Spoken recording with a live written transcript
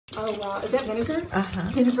Oh, wow. Is that vinegar? Uh-huh.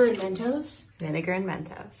 Vinegar and Mentos? Vinegar and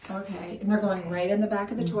Mentos. Okay. And they're going right in the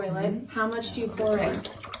back of the toilet. How much do you pour in?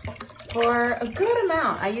 For a good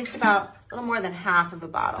amount. I used about a little more than half of a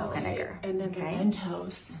bottle of Okay. vinegar. And then the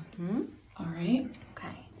Mentos. All right.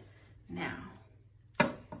 Okay. Now,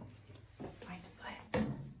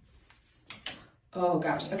 Oh,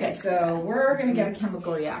 gosh. Okay, so we're going to get a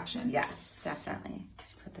chemical reaction. yes, definitely.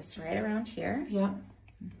 Just put this right around here. Yeah.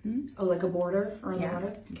 Oh, like a border around the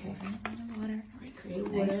water? Okay. Around the water. All right,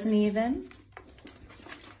 create Nice water. and even.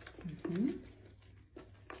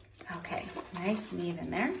 Okay, nice and even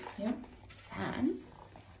there. Yeah. And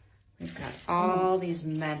we've got all these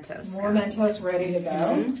Mentos. More Mentos ready to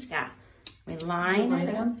go. Yeah. We line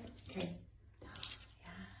them. Okay.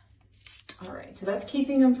 All right, so that's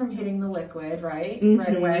keeping them from hitting the liquid, right?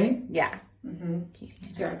 Right away. Yeah. Keeping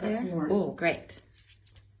it Here, up I've got some more. Oh, great.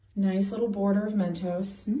 Nice little border of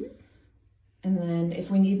Mentos. And then if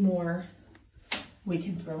we need more, we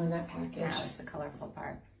can throw in that package. Now is the colorful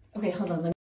part. Okay, hold on.